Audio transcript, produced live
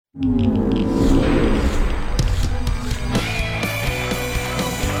Welcome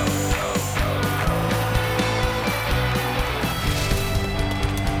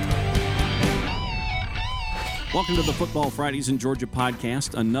to the Football Fridays in Georgia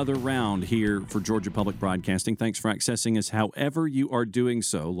podcast. Another round here for Georgia Public Broadcasting. Thanks for accessing us however you are doing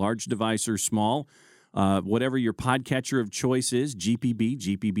so, large device or small. Whatever your podcatcher of choice is, GPB,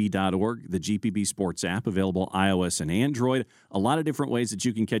 gpb.org, the GPB Sports app, available iOS and Android. A lot of different ways that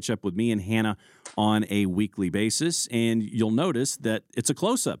you can catch up with me and Hannah on a weekly basis. And you'll notice that it's a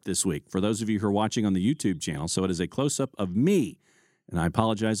close-up this week for those of you who are watching on the YouTube channel. So it is a close-up of me. And I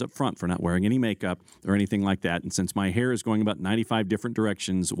apologize up front for not wearing any makeup or anything like that. And since my hair is going about 95 different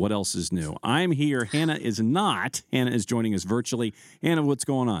directions, what else is new? I'm here. Hannah is not. Hannah is joining us virtually. Hannah, what's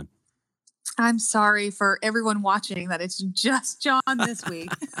going on? I'm sorry for everyone watching that it's just Jon this week.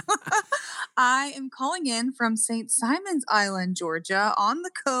 I am calling in from St. Simon's Island, Georgia, on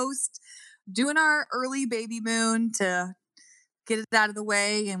the coast, doing our early baby moon to get it out of the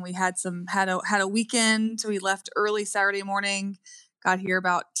way. And we had a weekend. So we left early Saturday morning, got here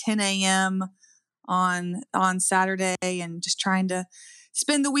about 10 a.m. on Saturday, and just trying to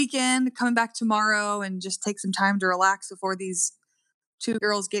spend the weekend, coming back tomorrow and just take some time to relax before these two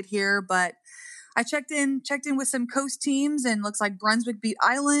girls get here. But I checked in with some coast teams, and looks like Brunswick beat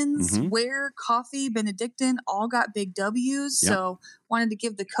Islands, Ware, Coffee, Benedictine all got big W's. Yep. So wanted to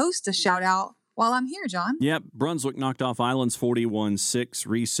give the coast a shout out while I'm here, Jon. Yep. Brunswick knocked off Islands 41-6.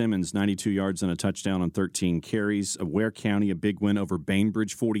 Reese Simmons, 92 yards and a touchdown on 13 carries. Ware County, a big win over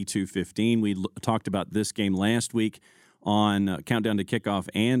Bainbridge, 42-15. We talked about this game last week on Countdown to Kickoff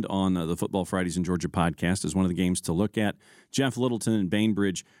and on the Football Fridays in Georgia podcast as one of the games to look at. Jeff Littleton and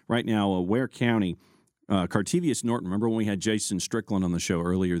Bainbridge. Right now, Ware County, Cartevius Norton. Remember when we had Jason Strickland on the show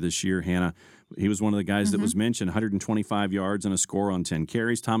earlier this year, Hannah? He was one of the guys that was mentioned, 125 yards and a score on 10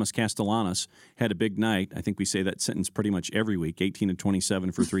 carries. Thomas Castellanos had a big night. I think we say that sentence pretty much every week,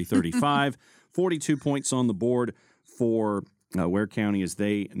 18-27 for 335. 42 points on the board for Ware County as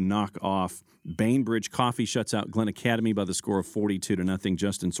they knock off Bainbridge. Coffee shuts out Glen Academy by the score of 42-0.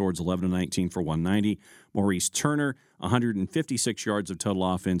 Justin Swords, 11-19 for 190. Maurice Turner, 156 yards of total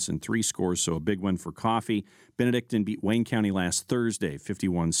offense and 3 scores, so a big win for Coffee. Benedictine beat Wayne County last Thursday,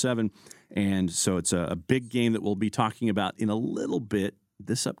 51-7. And so it's a big game that we'll be talking about in a little bit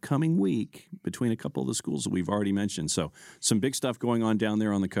this upcoming week between a couple of the schools that we've already mentioned. So some big stuff going on down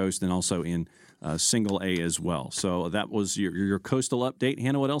there on the coast and also in Single A as well. So that was your coastal update.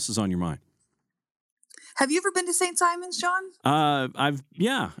 Hannah, what else is on your mind? Have you ever been to St. Simon's, Jon?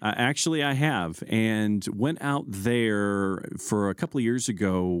 Actually I have, and went out there for a couple of years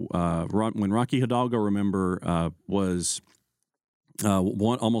ago when Rocky Hidalgo, was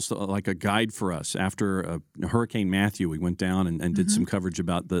almost like a guide for us after Hurricane Matthew. We went down and did some coverage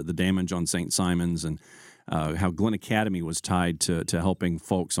about the damage on St. Simon's and how Glen Academy was tied to helping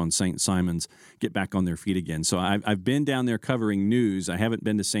folks on St. Simon's get back on their feet again. So I've been down there covering news. I haven't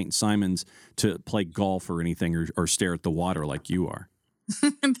been to St. Simon's to play golf or anything or stare at the water like you are.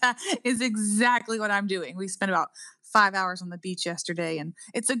 That is exactly what I'm doing. We spent about 5 hours on the beach yesterday, and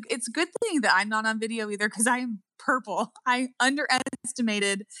it's a good thing that I'm not on video either, because I am purple. I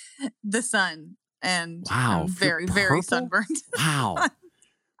underestimated the sun, and wow, I'm very, very sunburned. Wow.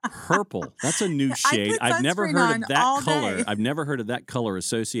 Purple. That's a new shade. I've never heard of that color. Day. I've never heard of that color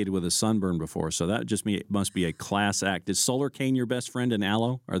associated with a sunburn before. So that must be a class act. Is Solar Cane your best friend and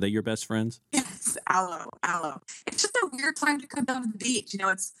Aloe? Are they your best friends? Yes, Aloe. It's just a weird time to come down to the beach. You know,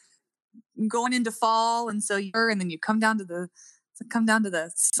 it's going into fall, and then you come down to the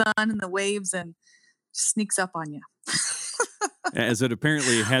sun and the waves, and sneaks up on you. As it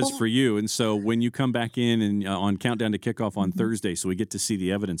apparently has for you. And so when you come back in and on Countdown to Kickoff on Thursday, so we get to see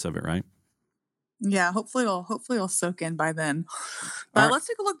the evidence of it, right? Yeah, hopefully it'll soak in by then. But let's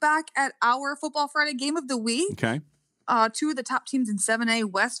take a look back at our Football Friday game of the week. Okay. Two of the top teams in 7A,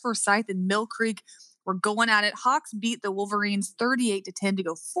 West Forsyth and Mill Creek, were going at it. Hawks beat the Wolverines 38-10 to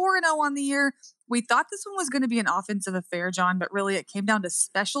go 4-0 on the year. We thought this one was going to be an offensive affair, Jon, but really it came down to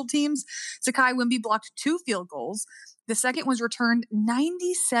special teams. Sakai Wimby blocked 2 field goals. The second was returned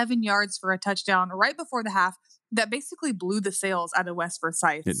 97 yards for a touchdown right before the half that basically blew the sails out of West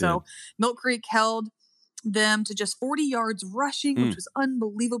Forsyth. So Milk Creek held them to just 40 yards rushing, which was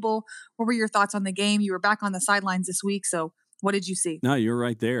unbelievable. What were your thoughts on the game? You were back on the sidelines this week, so what did you see? No, you're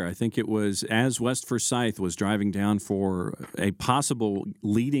right there. I think it was as West Forsyth was driving down for a possible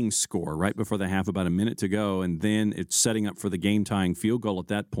leading score right before the half, about a minute to go, and then it's setting up for the game-tying field goal at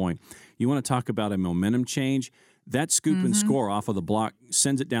that point. You want to talk about a momentum change? That scoop and score off of the block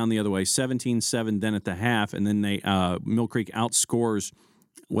sends it down the other way, 17-7 then at the half, and then Mill Creek outscores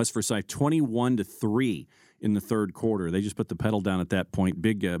West Forsyth 21-3 in the third quarter. They just put the pedal down at that point.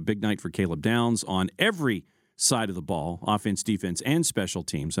 Big night for Caleb Downs on every side of the ball, offense, defense, and special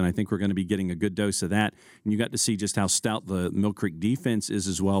teams. And I think we're going to be getting a good dose of that. And you got to see just how stout the Mill Creek defense is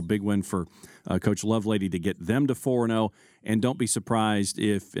as well. Big win for Coach Lovelady to get them to 4-0. And don't be surprised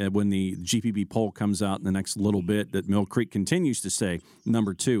if when the GPB poll comes out in the next little bit that Mill Creek continues to stay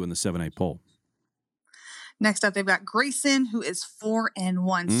number 2 in the 7A poll. Next up, they've got Grayson, who is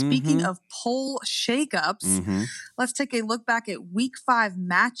 4-1. Speaking of poll shakeups, let's take a look back at Week 5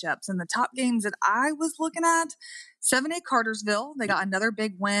 matchups and the top games that I was looking at. 7A Cartersville, they got another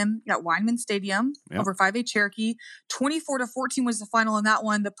big win at Weinman Stadium over 5A Cherokee. 24-14 was the final in that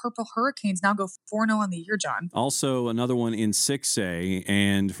one. The Purple Hurricanes now go 4-0 on the year, John. Also, another one in 6A.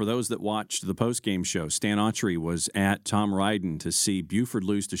 And for those that watched the postgame show, Stan Autry was at Tom Ryden to see Buford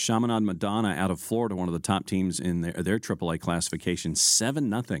lose to Chaminade Madonna out of Florida, one of the top teams in their AAA classification,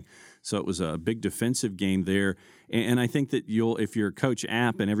 7-0. So it was a big defensive game there. And I think that if you're Coach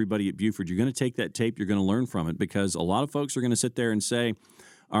App and everybody at Buford, you're going to take that tape, you're going to learn from it, because a lot of folks are going to sit there and say,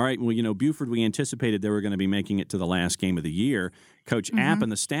 all right, well, Buford, we anticipated they were going to be making it to the last game of the year. Coach App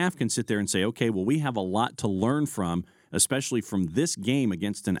and the staff can sit there and say, okay, well, we have a lot to learn from, especially from this game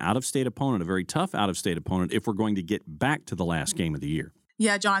against an out-of-state opponent, a very tough out-of-state opponent, if we're going to get back to the last game of the year.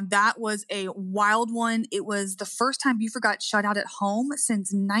 Yeah, John, that was a wild one. It was the first time Buford got shut out at home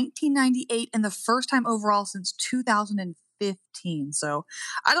since 1998 and the first time overall since 2015. So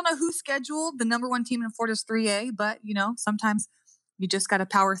I don't know who scheduled the number 1 team in Florida's 3A, but, sometimes you just got to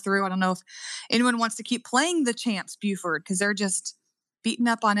power through. I don't know if anyone wants to keep playing the champs, Buford, because they're just beating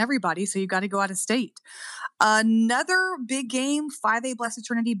up on everybody, so you got to go out of state. Another big game, 5A Blessed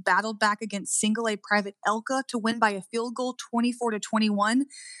Trinity battled back against single A Private Elka to win by a field goal, 24-21.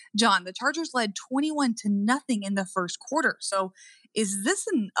 John, the Chargers led 21-0 in the first quarter. So is this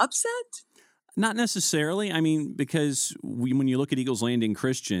an upset? Not necessarily. I mean, because when you look at Eagles Landing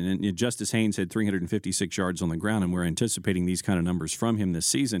Christian, and Justice Haynes had 356 yards on the ground, and we're anticipating these kind of numbers from him this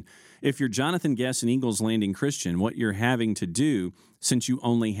season. If you're Jonathan Guess and Eagles Landing Christian, what you're having to do, since you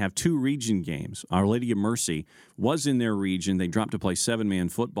only have 2 region games, Our Lady of Mercy was in their region. They dropped to play 7-man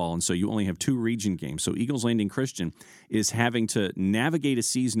football, and so you only have 2 region games. So Eagles Landing Christian is having to navigate a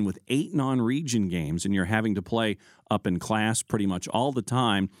season with 8 non-region games, and you're having to play up in class pretty much all the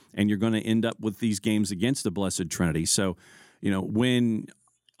time, and you're going to end up with these games against the Blessed Trinity. So, when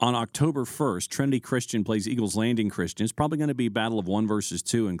on October 1st, Trinity Christian plays Eagles Landing Christian, it's probably going to be a battle of 1 versus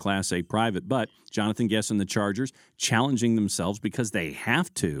 2 in Class A private, but Jonathan Guess and the Chargers challenging themselves because they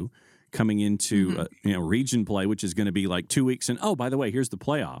have to, coming into region play, which is going to be like 2 weeks, and by the way, here's the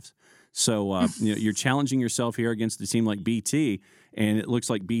playoffs. So you're challenging yourself here against a team like BT, and it looks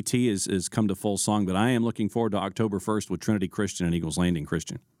like BT is come to full song. But I am looking forward to October 1st with Trinity Christian and Eagles Landing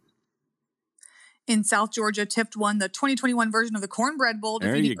Christian. In South Georgia, Tift won the 2021 version of the Cornbread Bowl,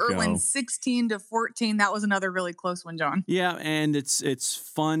 defeating Irwin 16-14. That was another really close one, John. Yeah, and it's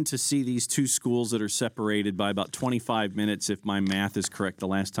fun to see these 2 schools that are separated by about 25 minutes, if my math is correct, the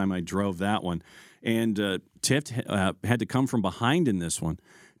last time I drove that one. And Tift had to come from behind in this one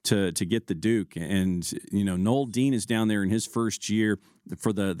to get the Duke. And, Noel Dean is down there in his first year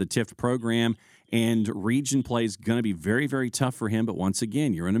for the Tift program. And region play is going to be very, very tough for him. But once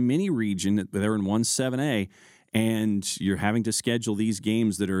again, you're in a mini region. They're in 1-7A, and you're having to schedule these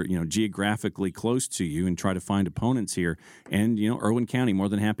games that are, geographically close to you and try to find opponents here. And, Irwin County more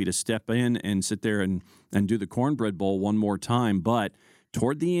than happy to step in and sit there and do the Cornbread Bowl one more time. But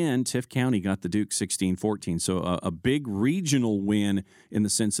toward the end, Tift County got the Duke 16-14. So a big regional win in the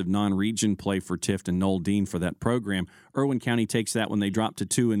sense of non-region play for Tift and Noel Dean for that program. Irwin County takes that when they drop to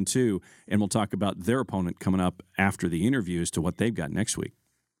 2-2, and we'll talk about their opponent coming up after the interview as to what they've got next week.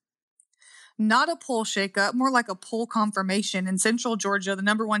 Not a poll shakeup, more like a poll confirmation. In Central Georgia, the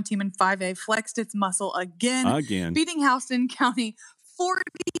number 1 team in 5A flexed its muscle again. Beating Houston County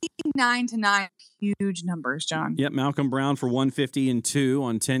 49-9. Huge numbers, John. Yep, Malcolm Brown for 150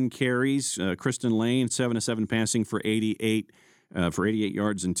 on 10 carries. Kristen Lane 7-7 passing for 88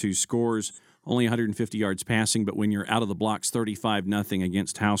 yards and 2 scores. Only 150 yards passing, but when you're out of the blocks 35-0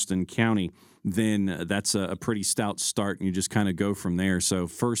 against Houston County, then that's a pretty stout start, and you just kind of go from there. So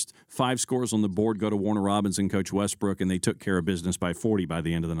first 5 scores on the board go to Warner Robbins and Coach Westbrook, and they took care of business by 40 by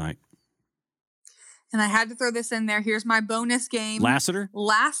the end of the night. And I had to throw this in there. Here's my bonus game. Lassiter.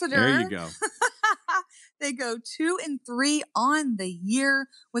 There you go. They go 2-3 on the year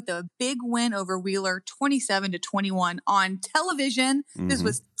with a big win over Wheeler, 27-21 on television. This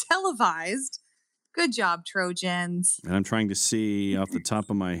was televised. Good job, Trojans. And I'm trying to see off the top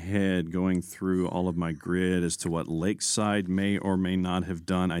of my head, going through all of my grid as to what Lakeside may or may not have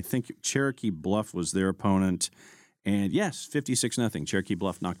done. I think Cherokee Bluff was their opponent. And yes, 56-0. Cherokee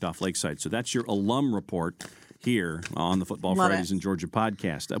Bluff knocked off Lakeside. So that's your alum report here on the Football Love Fridays it. in Georgia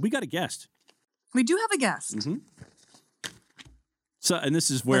podcast. We got a guest. We do have a guest. Mm-hmm. So, and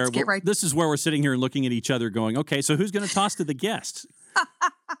this is where we're sitting here and looking at each other going, okay, so who's going to toss to the guest?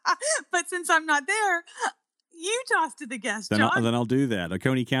 But since I'm not there, you toss to the guest, John. Then I'll do that.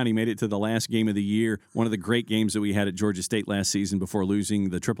 Oconee County made it to the last game of the year, one of the great games that we had at Georgia State last season before losing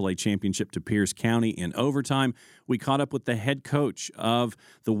the AAA championship to Pierce County in overtime. We caught up with the head coach of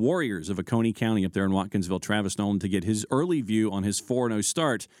the Warriors of Oconee County up there in Watkinsville, Travis Noland, to get his early view on his 4-0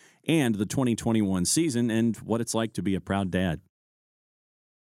 start and the 2021 season and what it's like to be a proud dad.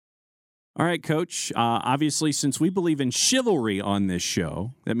 All right, Coach. Obviously, since we believe in chivalry on this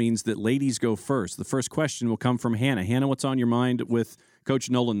show, that means that ladies go first. The first question will come from Hannah. Hannah, what's on your mind with Coach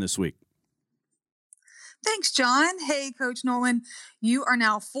Noland this week? Thanks, John. Hey, Coach Noland. You are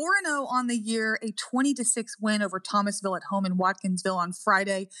now 4-0 on the year, a 20-6 win over Thomasville at home in Watkinsville on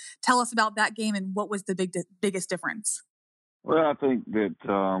Friday. Tell us about that game and what was the biggest difference? Well, I think that,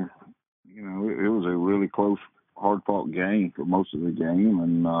 it was a really close, hard-fought game for most of the game,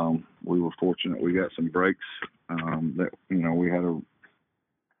 and we were fortunate we got some breaks we had a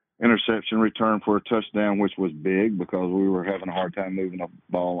interception return for a touchdown, which was big because we were having a hard time moving the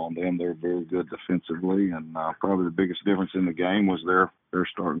ball on them. They're very good defensively, and probably the biggest difference in the game was their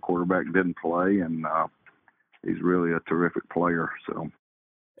starting quarterback didn't play, and he's really a terrific player. So,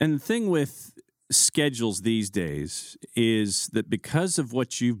 and the thing with schedules these days is that because of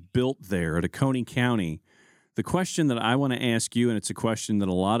what you've built there at Oconee County, the question that I want to ask you, and it's a question that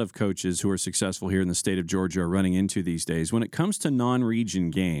a lot of coaches who are successful here in the state of Georgia are running into these days, when it comes to non-region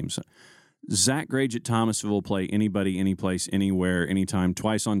games, Zach Grage at Thomasville will play anybody, anyplace, anywhere, anytime,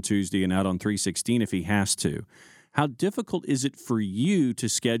 twice on Tuesday and out on 316 if he has to. How difficult is it for you to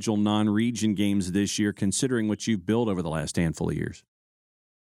schedule non-region games this year, considering what you've built over the last handful of years?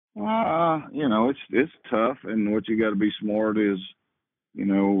 It's tough, and what you got to be smart is,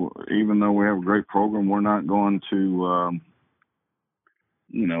 even though we have a great program, we're not going to,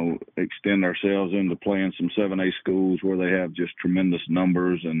 extend ourselves into playing some 7A schools where they have just tremendous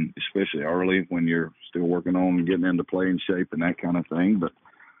numbers, and especially early when you're still working on getting into playing shape and that kind of thing. But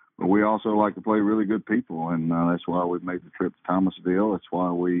we also like to play really good people, and that's why we've made the trip to Thomasville. That's why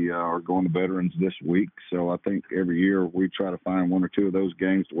we are going to Veterans this week. So I think every year we try to find one or two of those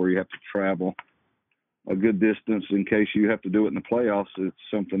games where you have to travel a good distance in case you have to do it in the playoffs. It's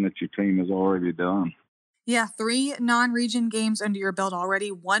something that your team has already done. Yeah, 3 non-region games under your belt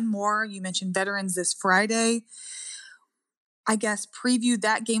already. One more. You mentioned Veterans this Friday. I guess preview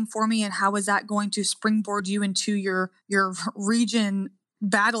that game for me, and how is that going to springboard you into your region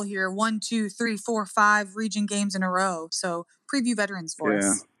battle here? 1, 2, 3, 4, 5 region games in a row. So preview Veterans for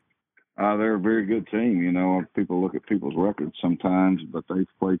us. They're a very good team. People look at people's records sometimes, but they've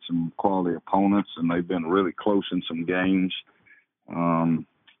played some quality opponents, and they've been really close in some games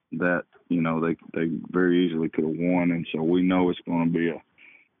that, they very easily could have won. And so we know it's going to be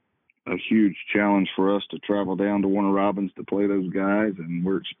a huge challenge for us to travel down to Warner Robins to play those guys, and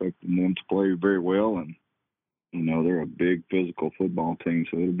we're expecting them to play very well. And, they're a big physical football team,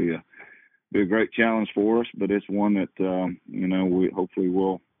 so it'll be a great challenge for us, but it's one that, we hopefully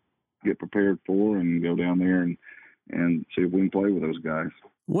will get prepared for and go down there and see if we can play with those guys.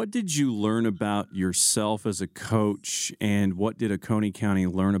 What did you learn about yourself as a coach, and what did Oconee County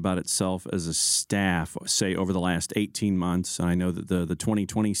learn about itself as a staff, say, over the last 18 months? And I know that the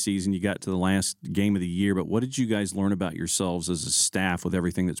 2020 season, you got to the last game of the year, but what did you guys learn about yourselves as a staff with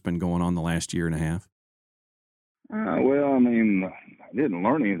everything that's been going on the last year and a half? I didn't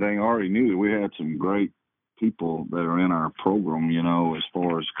learn anything. I already knew that we had some great people that are in our program, as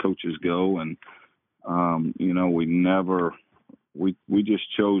far as coaches go. And, we just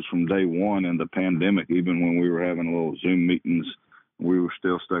chose from day one in the pandemic, even when we were having little Zoom meetings, we were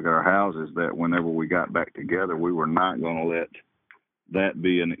still stuck at our houses, that whenever we got back together, we were not going to let that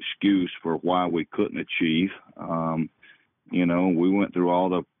be an excuse for why we couldn't achieve. We went through all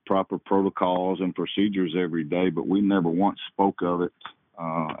the proper protocols and procedures every day, but we never once spoke of it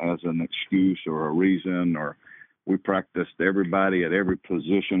as an excuse or a reason. Or we practiced everybody at every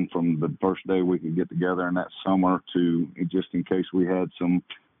position from the first day we could get together in that summer to just in case we had some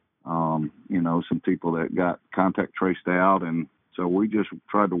people that got contact traced out. And so we just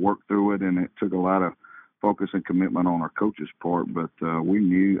tried to work through it, and it took a lot of focus and commitment on our coach's part. But I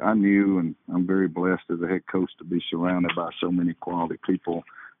knew, and I'm very blessed as a head coach to be surrounded by so many quality people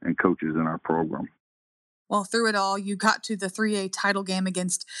and coaches in our program. Well, through it all, you got to the 3A title game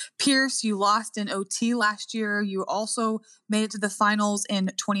against Pierce. You lost in OT last year. You also made it to the finals in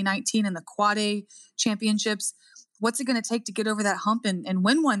 2019 in the Quad A championships. What's it going to take to get over that hump and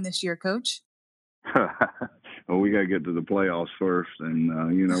win one this year, Coach? Well, we got to get to the playoffs first.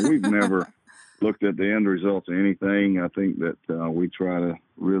 And, we've never looked at the end results of anything. I think that we try to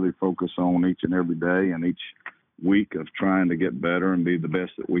really focus on each and every day and each week of trying to get better and be the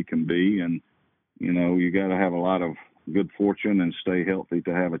best that we can be. And, you got to have a lot of good fortune and stay healthy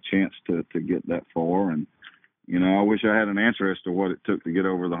to have a chance to get that far. And, I wish I had an answer as to what it took to get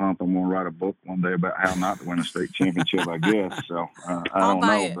over the hump. I'm going to write a book one day about how not to win a state championship, I guess. So I don't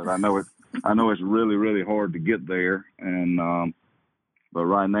know, but I know it's really, really hard to get there. And, but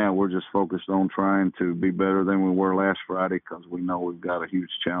right now we're just focused on trying to be better than we were last Friday because we know we've got a huge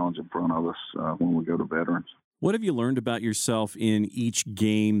challenge in front of us when we go to veterans. What have you learned about yourself in each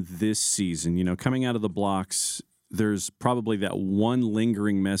game this season? Coming out of the blocks, there's probably that one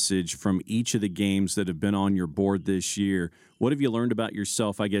lingering message from each of the games that have been on your board this year. What have you learned about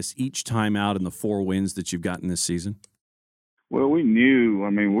yourself, I guess, each time out in the 4 wins that you've gotten this season? Well, we knew. I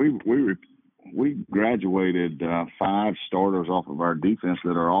mean, we graduated 5 starters off of our defense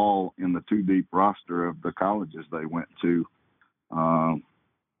that are all in the 2-deep roster of the colleges they went to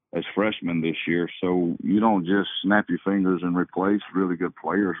as freshmen this year. So you don't just snap your fingers and replace really good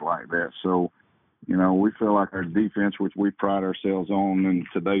players like that. So, we feel like our defense, which we pride ourselves on in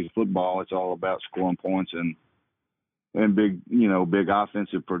today's football, it's all about scoring points and big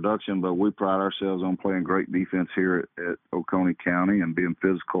offensive production. But we pride ourselves on playing great defense here at Oconee County and being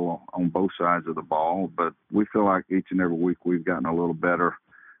physical on both sides of the ball. But we feel like each and every week we've gotten a little better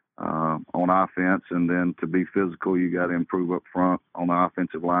on offense. And then to be physical, you got to improve up front on the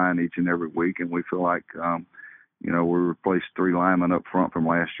offensive line each and every week. And we feel like, we replaced 3 linemen up front from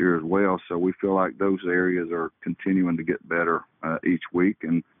last year as well. So we feel like those areas are continuing to get better each week.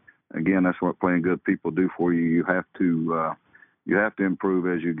 And again, that's what playing good people do for you. You have to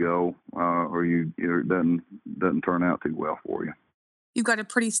improve as you go, or it doesn't turn out too well for you. You've got a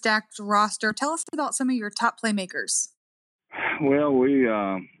pretty stacked roster. Tell us about some of your top playmakers. Well, we,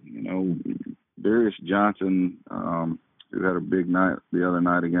 Darius Johnson, who had a big night the other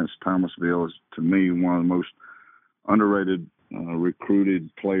night against Thomasville, is to me one of the most underrated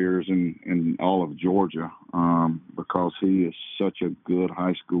recruited players in all of Georgia because he is such a good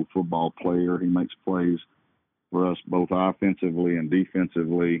high school football player. He makes plays for us both offensively and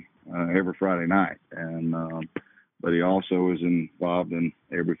defensively every Friday night. And but he also is involved in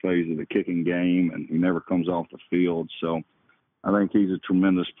every phase of the kicking game, and he never comes off the field. So I think he's a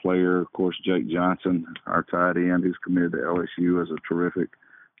tremendous player. Of course, Jake Johnson, our tight end, who's committed to LSU, is a terrific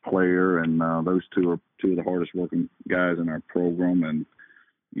player, and those two are two of the hardest working guys in our program. And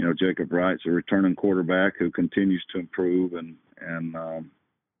Jacob Wright's a returning quarterback who continues to improve, and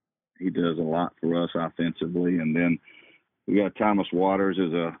he does a lot for us offensively. And then we got Thomas Waters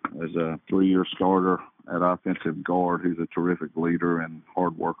as a 3-year starter at offensive guard, who's a terrific leader and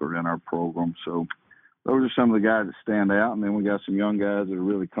hard worker in our program. So those are some of the guys that stand out. And then we got some young guys that are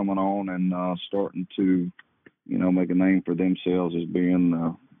really coming on and starting to make a name for themselves as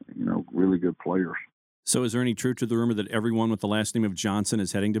being really good players. So is there any truth to the rumor that everyone with the last name of Johnson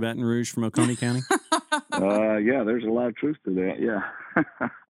is heading to Baton Rouge from Oconee County? Yeah, there's a lot of truth to that, yeah.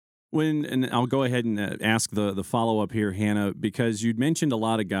 And I'll go ahead and ask the follow-up here, Hannah, because you'd mentioned a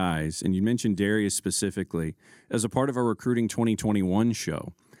lot of guys, and you mentioned Darius specifically. As a part of our Recruiting 2021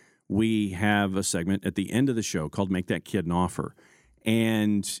 show, we have a segment at the end of the show called Make That Kid an Offer.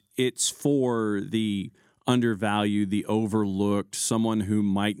 And it's for the undervalued, the overlooked, someone who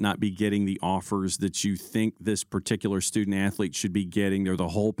might not be getting the offers that you think this particular student athlete should be getting. They're the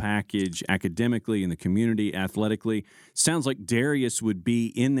whole package academically, in the community, athletically. Sounds like Darius would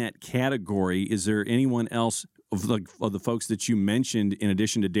be in that category. Is there anyone else of the folks that you mentioned in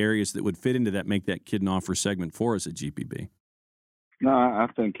addition to Darius that would fit into that Make That Kid an Offer segment for us at GPB? No, I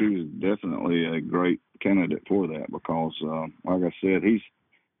think he's definitely a great candidate for that because, like I said,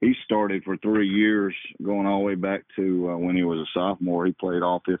 he started for 3 years, going all the way back to when he was a sophomore. He played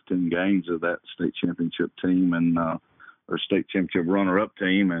all 15 games of that state championship team or state championship runner-up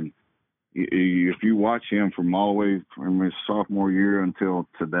team. And if you watch him from all the way from his sophomore year until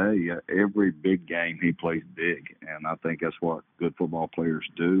today, every big game he plays big. And I think that's what good football players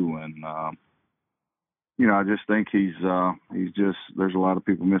do. And, I just think he's there's a lot of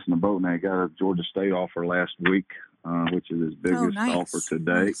people missing the boat now. He got a Georgia State offer last week, which is his biggest offer to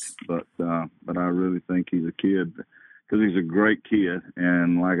date. Nice. But I really think he's a kid because he's a great kid.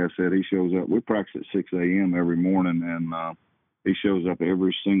 And like I said, he shows up. We practice at 6 a.m. every morning, and he shows up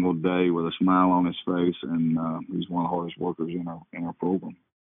every single day with a smile on his face, and he's one of the hardest workers in our program.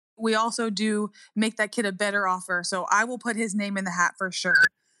 We also do make that kid a better offer, so I will put his name in the hat for sure.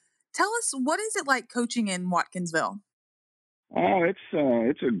 Tell us, what is it like coaching in Watkinsville? Oh,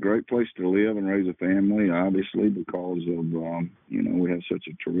 it's a great place to live and raise a family, obviously, because of we have such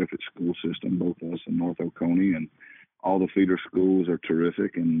a terrific school system, both us and North Oconee, and all the feeder schools are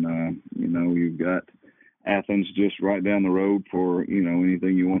terrific. And you've got Athens just right down the road for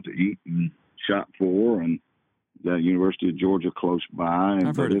anything you want to eat and shop for, and the University of Georgia close by.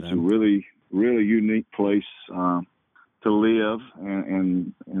 I've heard of it's them. a really, really unique place to live,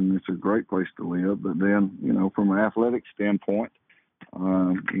 and it's a great place to live. But then, from an athletic standpoint,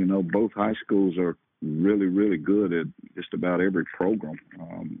 both high schools are really, really good at just about every program,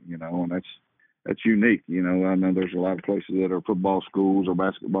 and that's unique. I know there's a lot of places that are football schools or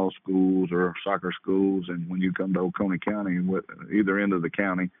basketball schools or soccer schools, and when you come to Oconee County, either end of the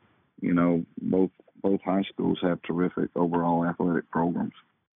county, both high schools have terrific overall athletic programs.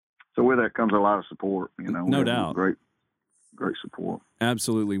 So with that comes a lot of support. No doubt. Great support.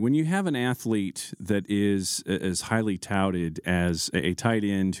 Absolutely. When you have an athlete that is as highly touted as a tight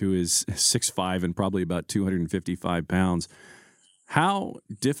end who is 6'5" and probably about 255 pounds, how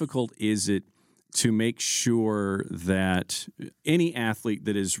difficult is it to make sure that any athlete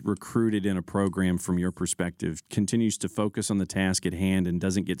that is recruited in a program, from your perspective, continues to focus on the task at hand and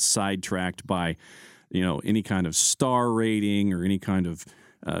doesn't get sidetracked by, any kind of star rating or any kind of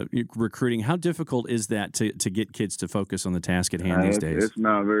recruiting? How difficult is that to get kids to focus on the task at hand these days? It's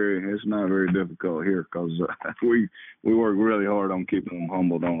not very difficult here, because we work really hard on keeping them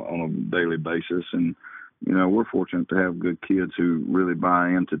humbled on a daily basis, and we're fortunate to have good kids who really buy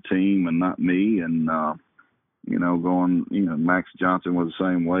into team and not me, and Max Johnson was the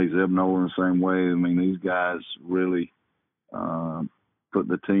same way, Zeb Noland the same way. I mean, these guys really put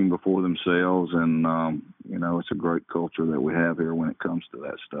the team before themselves, and it's a great culture that we have here when it comes to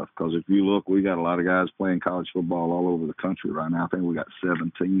that stuff. Because if you look, we got a lot of guys playing college football all over the country right now. I think we got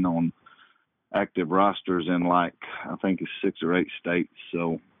 17 on active rosters in I think it's 6 or 8 states.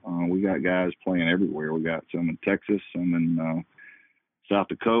 So we got guys playing everywhere. We got some in Texas, some in South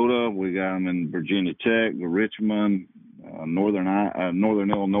Dakota. We got them in Virginia Tech, Richmond, Northern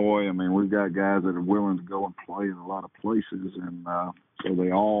Illinois. I mean, we've got guys that are willing to go and play in a lot of places, and so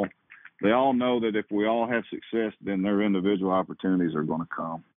they all know that if we all have success, then their individual opportunities are going to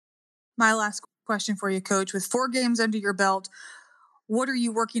come. My last question for you, Coach. With 4 games under your belt, what are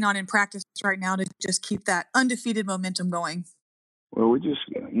you working on in practice right now to just keep that undefeated momentum going? Well, we just,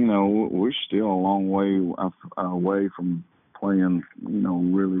 we're still a long way away from playing,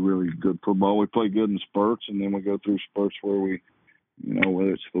 really, really good football. We play good in spurts, and then we go through spurts where we,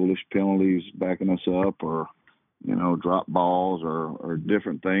 whether it's foolish penalties backing us up or, drop balls or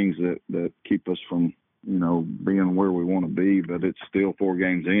different things that keep us from, being where we want to be. But it's still 4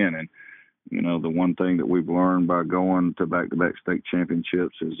 games in. And, the one thing that we've learned by going to back-to-back state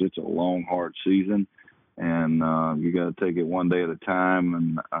championships is it's a long, hard season. And you got to take it one day at a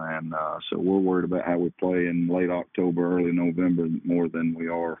time, and so we're worried about how we play in late October, early November more than we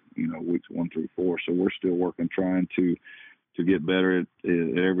are, weeks 1 through 4. So we're still working, trying to get better at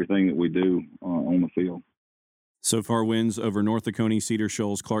everything that we do on the field. So far, wins over North Oconee, Cedar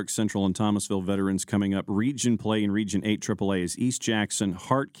Shoals, Clark Central, and Thomasville veterans. Coming up, region play in Region 8 AAA is East Jackson,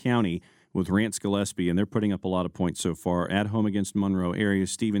 Hart County with Rance Gillespie, and they're putting up a lot of points so far. At home against Monroe area,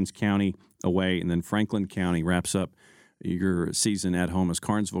 Stevens County away, and then Franklin County wraps up your season at home as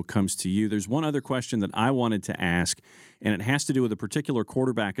Carnesville comes to you. There's one other question that I wanted to ask, and it has to do with a particular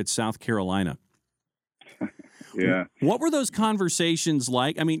quarterback at South Carolina. Yeah. What were those conversations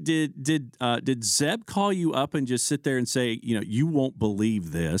like? I mean, did Zeb call you up and just sit there and say, you won't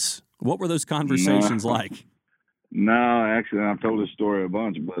believe this? What were those conversations like? No, actually, I've told this story a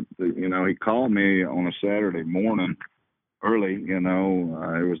bunch, but, he called me on a Saturday morning early, it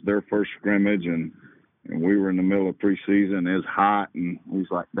was their first scrimmage, and we were in the middle of preseason. It was hot, and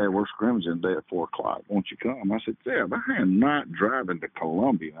he's like, Dad, we're scrimmaging today at 4 o'clock. Won't you come? I said, Zeb, I am not driving to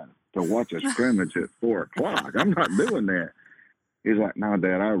Columbia to watch a scrimmage at 4 o'clock. I'm not doing that. He's like, no,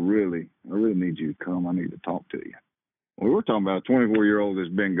 Dad, I really need you to come. I need to talk to you. We were talking about a 24-year-old that's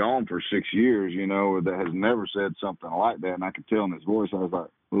been gone for 6 years, that has never said something like that. And I could tell in his voice, I was like,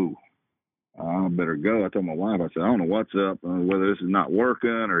 ooh, I better go. I told my wife, I said, I don't know what's up, whether this is not working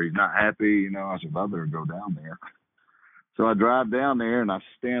or he's not happy. I said, I better go down there. So I drive down there, and I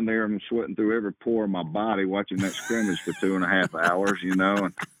stand there, and I'm sweating through every pore of my body watching that scrimmage for 2.5 hours,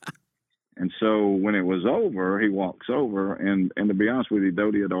 And And so when it was over, he walks over, and to be honest with you,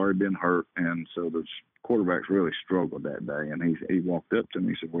 Doty had already been hurt, and so the quarterbacks really struggled that day. And he walked up to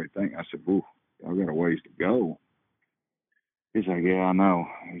me, he said, "What do you think?" I said, "Ooh, I got a ways to go." He's like, "Yeah, I know."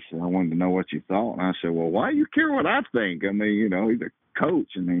 He said, "I wanted to know what you thought." And I said, "Well, why do you care what I think? I mean, he's a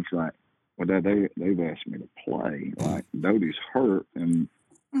coach." And he's like, "Well, Dad, they've asked me to play. Like, Doty's hurt, and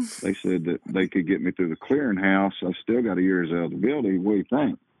they said that they could get me through the clearinghouse. I still got a year's eligibility. What do you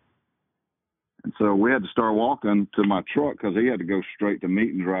think?" And so we had to start walking to my truck because he had to go straight to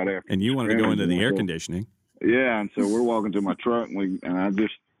meetings right after. And you wanted to go into the air conditioning. Yeah, and so we're walking to my truck, and I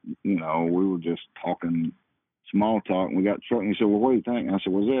just, we were just talking small talk, and we got the truck, and he said, "Well, what do you think?" And I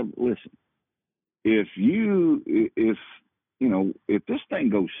said, "Well, Zeb, listen, if this thing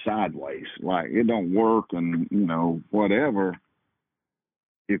goes sideways, like it don't work and, whatever,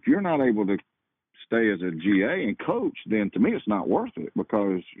 if you're not able to stay as a GA and coach, then to me it's not worth it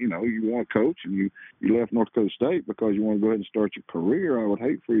because, you want to coach and you left North Dakota State because you want to go ahead and start your career. I would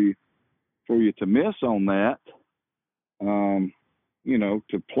hate for you to miss on that,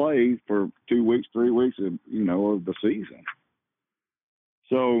 to play for 2 weeks, 3 weeks of the season."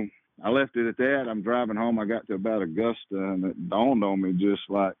 So I left it at that. I'm driving home. I got to about Augusta, and it dawned on me just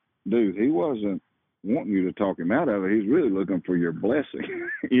like, dude, he wasn't wanting you to talk him out of it. He's really looking for your blessing.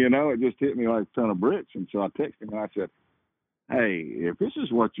 It just hit me like a ton of bricks. And so I texted him and I said, "Hey, if this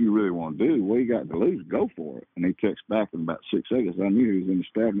is what you really want to do, what you got to lose, go for it." And he texted back in about 6 seconds. I knew he was in the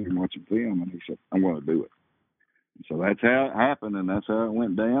staff meeting watching film, and he said, "I'm going to do it." And so that's how it happened, and that's how it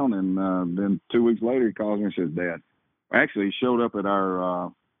went down. And then 2 weeks later, he calls me and says, "Dad," actually, he showed up at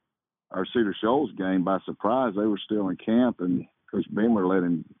our Cedar Shoals game by surprise. They were still in camp, and Coach Beamer let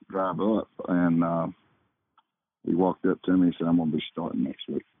him drive up, and he walked up to me and said, "I'm going to be starting next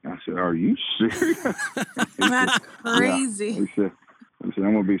week." I said, "Are you serious?" That's crazy. Yeah. He said,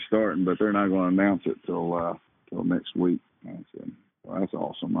 "I'm going to be starting, but they're not going to announce it till next week." I said, "Well, that's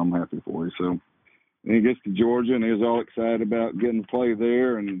awesome. I'm happy for you." So then he gets to Georgia, and he was all excited about getting to play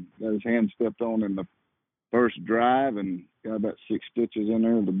there, and got his hand stepped on in the first drive and got about 6 stitches in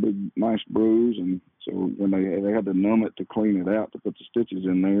there, the big, nice bruise. And so when they had to numb it to clean it out to put the stitches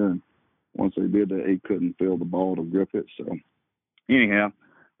in there. And once they did that, he couldn't feel the ball to grip it. So anyhow,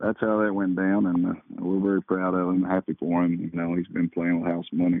 that's how that went down. And we're very proud of him, happy for him. He's been playing with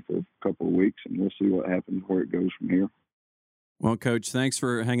house money for a couple of weeks, and we'll see what happens, where it goes from here. Well, Coach, thanks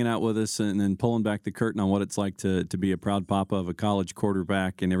for hanging out with us and then pulling back the curtain on what it's like to be a proud papa of a college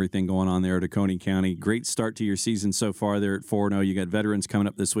quarterback and everything going on there at Oconee County. Great start to your season so far there at 4-0. You got veterans coming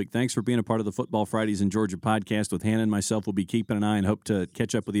up this week. Thanks for being a part of the Football Fridays in Georgia podcast with Hannah and myself. We'll be keeping an eye and hope to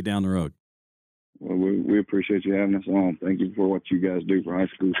catch up with you down the road. Well, we appreciate you having us on. Thank you for what you guys do for high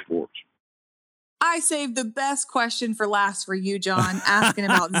school sports. I saved the best question for last for you, John, asking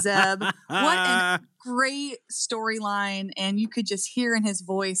about Zeb. What a great storyline. And you could just hear in his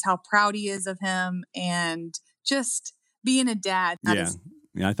voice how proud he is of him and just being a dad. Yeah,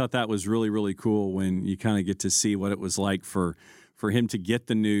 I thought that was really, really cool when you kind of get to see what it was like for him to get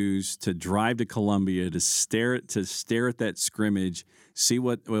the news, to drive to Columbia, to stare at that scrimmage, see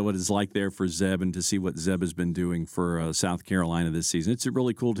what it's like there for Zeb, and to see what Zeb has been doing for South Carolina this season. It's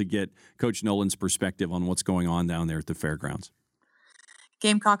really cool to get Coach Noland's perspective on what's going on down there at the fairgrounds.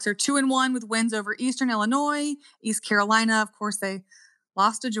 Gamecocks are 2-1 with wins over Eastern Illinois, East Carolina. Of course, they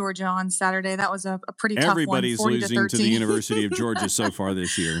lost to Georgia on Saturday. That was a pretty tough one. Everybody's losing to the University of Georgia so far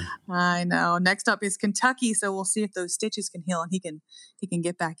this year. I know. Next up is Kentucky, so we'll see if those stitches can heal and he can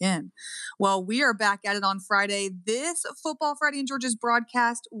get back in. Well, we are back at it on Friday. This Football Friday in Georgia's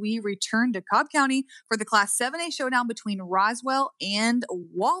broadcast, we return to Cobb County for the Class 7A showdown between Roswell and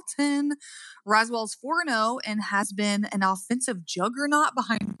Walton. Roswell's 4-0 and has been an offensive juggernaut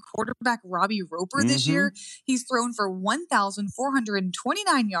behind quarterback Robbie Roper this year. He's thrown for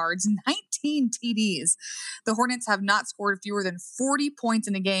 1,429 yards, 19 TDs. The Hornets have not scored fewer than 40 points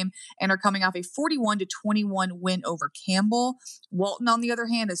in a game and are coming off a 41-21 win over Campbell. Walton, on the other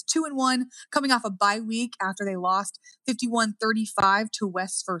hand, is 2-1, coming off a bye week after they lost 51-35 to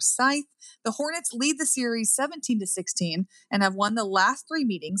West Forsyth. The Hornets lead the series 17-16 and have won the last 3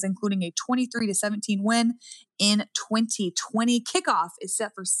 meetings, including a 23-17 win in 2020. Kickoff is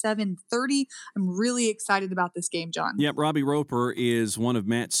set for 7:30. I'm really excited about this game, John. Yep, Robbie Roper is one of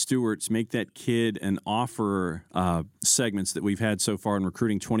Matt Stewart's Make That Kid an Offer segments that we've had so far in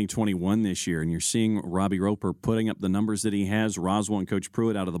recruiting 2021 this year. And you're seeing Robbie Roper putting up the numbers that he has. Roswell and Coach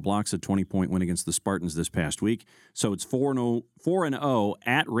Pruitt out of the blocks, a 20-point win against the Spartans this past week. So it's 4-0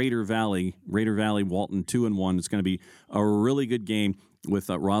 at Raider Valley. Raider Valley, Walton 2-1. It's going to be a really good game. with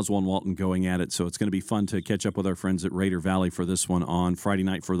Roswell and Walton going at it. So it's going to be fun to catch up with our friends at Raider Valley for this one on Friday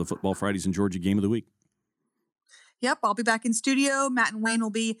night for the Football Fridays in Georgia Game of the Week. Yep, I'll be back in studio. Matt and Wayne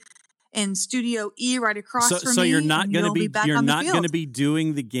will be in Studio E right across from me. So you're not going to be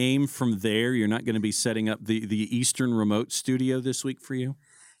doing the game from there. You're not going to be setting up the Eastern remote studio this week for you.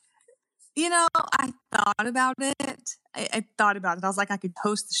 I thought about it. I thought about it. I was like, I could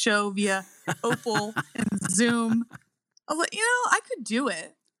host the show via Opal and Zoom. I was like, I could do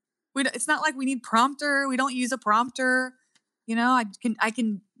it. It's not like we need prompter. We don't use a prompter. I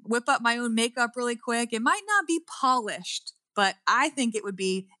can whip up my own makeup really quick. It might not be polished, but I think it would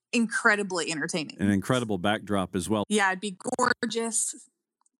be incredibly entertaining. An incredible backdrop as well. Yeah, it'd be gorgeous.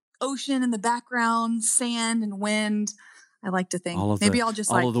 Ocean in the background, sand and wind. I like to think I'll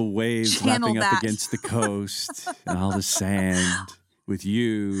just all of the waves lapping up against the coast and all the sand with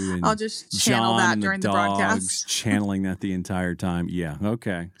you and I'll just channel John that and during the the broadcast. channeling that the entire time. Yeah.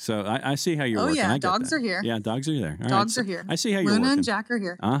 Okay. So I see how you're working. Yeah, I get dogs that. are here. Yeah, dogs are there. All dogs right. are here. I see how you're Luna working. and Jack are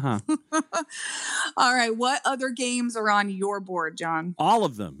here. Uh-huh. All right. What other games are on your board, John? All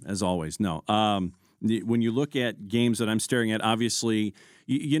of them, as always. No. When you look at games that I'm staring at, obviously,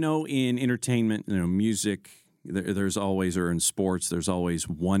 in entertainment, music, there's always, or in sports, there's always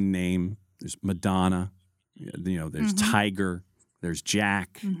one name. There's Madonna, there's Tiger, there's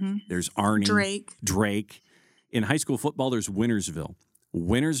Jack, there's Arnie, Drake. In high school football, there's Wintersville.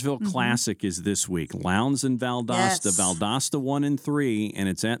 Wintersville Classic is this week. Lowndes and Valdosta. Yes. Valdosta 1-3, and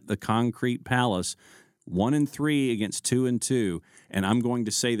it's at the Concrete Palace. 1-3 against 2-2. And I'm going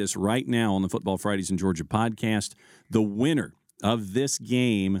to say this right now on the Football Fridays in Georgia podcast. The winner of this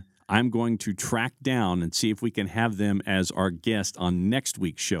game, I'm going to track down and see if we can have them as our guest on next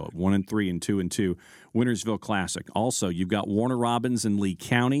week's show at 1-3 and 2-2 Wintersville Classic. Also, you've got Warner Robins and Lee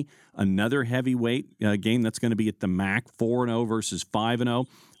County, another heavyweight game that's going to be at the MAC, 4-0 versus 5-0.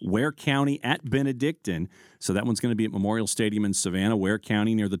 Ware County at Benedictine. So that one's going to be at Memorial Stadium in Savannah. Ware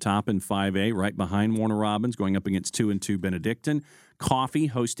County near the top in 5A, right behind Warner Robins, going up against 2-2 Benedictine. Coffee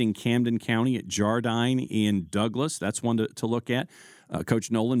hosting Camden County at Jardine in Douglas. That's one to look at.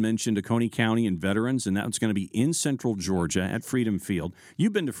 Coach Noland mentioned Oconee County and Veterans, and that's going to be in Central Georgia at Freedom Field.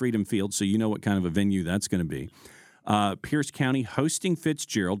 You've been to Freedom Field, so you know what kind of a venue that's going to be. Pierce County hosting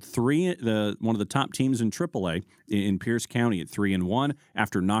Fitzgerald, one of the top teams in AAA in Pierce County at 3-1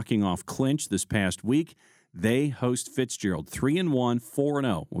 after knocking off Clinch this past week. They host Fitzgerald 3-1,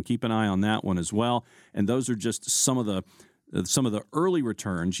 4-0. We'll keep an eye on that one as well. And those are just some of the early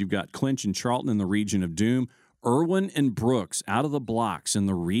returns. You've got Clinch and Charlton in the region of Doom. Irwin and Brooks out of the blocks in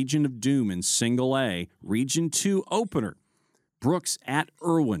the region of Doom in Single A. Region 2 opener. Brooks at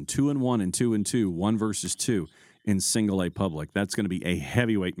Irwin, 2-1 and 2-2, 1 versus 2 in Single A Public. That's going to be a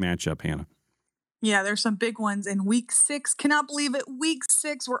heavyweight matchup, Hannah. Yeah, there's some big ones in Week 6. Cannot believe it. Week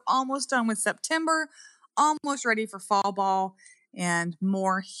 6, we're almost done with September, almost ready for fall ball, and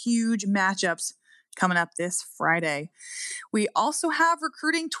more huge matchups coming up this Friday. We also have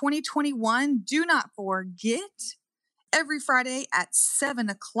Recruiting 2021. Do not forget, every Friday at 7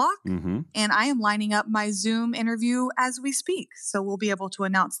 o'clock. And I am lining up my Zoom interview as we speak. So we'll be able to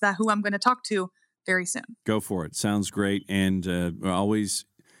announce that, who I'm going to talk to very soon. Go for it. Sounds great. And always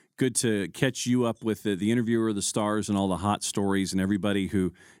good to catch you up with the interviewer, the stars, and all the hot stories, and everybody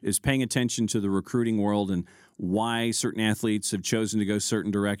who is paying attention to the recruiting world and why certain athletes have chosen to go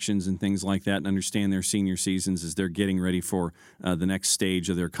certain directions and things like that, and understand their senior seasons as they're getting ready for the next stage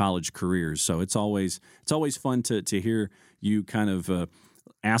of their college careers. So it's always fun to hear you kind of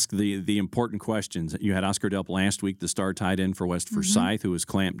ask the important questions. You had Oscar Delp last week, the star tight end for West Forsyth, who was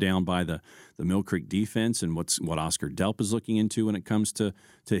clamped down by the Mill Creek defense, and what Oscar Delp is looking into when it comes to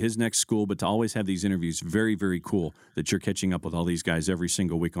his next school. But to always have these interviews, very, very cool that you're catching up with all these guys every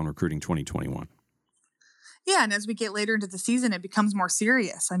single week on Recruiting 2021. Yeah, and as we get later into the season, it becomes more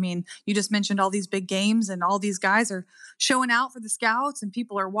serious. I mean, you just mentioned all these big games, and all these guys are showing out for the scouts, and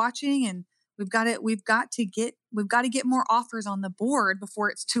people are watching, and we've got to get more offers on the board before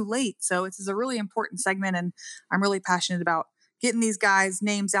it's too late. So this is a really important segment, and I'm really passionate about getting these guys'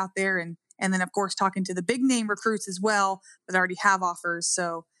 names out there, and then of course talking to the big name recruits as well that already have offers.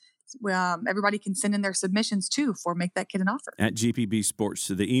 So everybody can send in their submissions too for Make That Kid an Offer. At GPB Sports,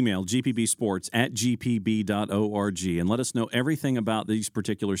 to the email gpbsports@gpb.org, and let us know everything about these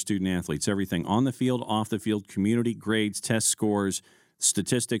particular student athletes, everything on the field, off the field, community grades, test scores,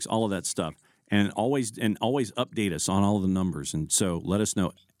 statistics, all of that stuff. And always update us on all of the numbers. And so let us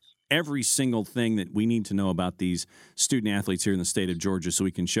know every single thing that we need to know about these student athletes here in the state of Georgia so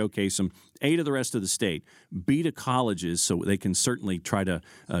we can showcase them, A, to the rest of the state, B, to colleges so they can certainly try to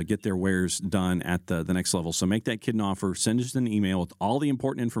get their wares done at the next level. So make that kid an offer. Send us an email with all the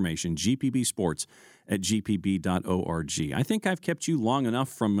important information, gpbsports@gpb.org. I think I've kept you long enough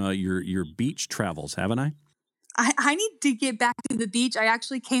from your beach travels, haven't I? I need to get back to the beach. I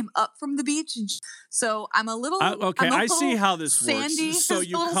actually came up from the beach, so I'm a little okay. I'm a I little see how this sandy. works. So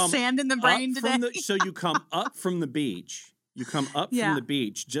you come sand in the brain today. So you come up from the beach. You come up from the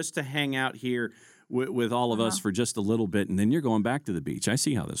beach just to hang out here with all of us for just a little bit, and then you're going back to the beach. I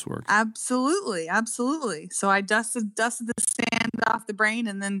see how this works. Absolutely. So I dusted the sand off the brain,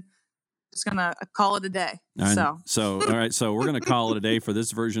 and then just gonna call it a day. All right. So we're gonna call it a day for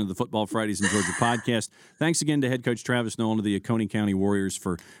this version of the Football Fridays in Georgia podcast. Thanks again to head coach Travis Noland of the Oconee County Warriors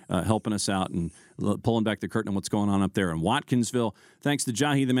for helping us out and pulling back the curtain on what's going on up there in Watkinsville. Thanks to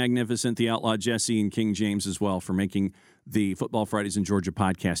Jahi the Magnificent, the Outlaw Jesse, and King James as well for making the Football Fridays in Georgia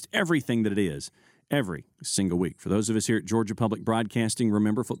podcast everything that it is every single week. For those of us here at Georgia Public Broadcasting,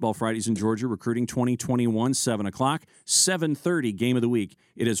 remember Football Fridays in Georgia, recruiting 2021, 7 o'clock, 7:30, game of the week.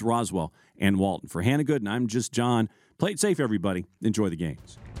 It is Roswell and Walton. For Hannah Goodin, I'm just John. Play it safe, everybody. Enjoy the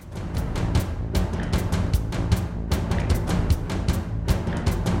games.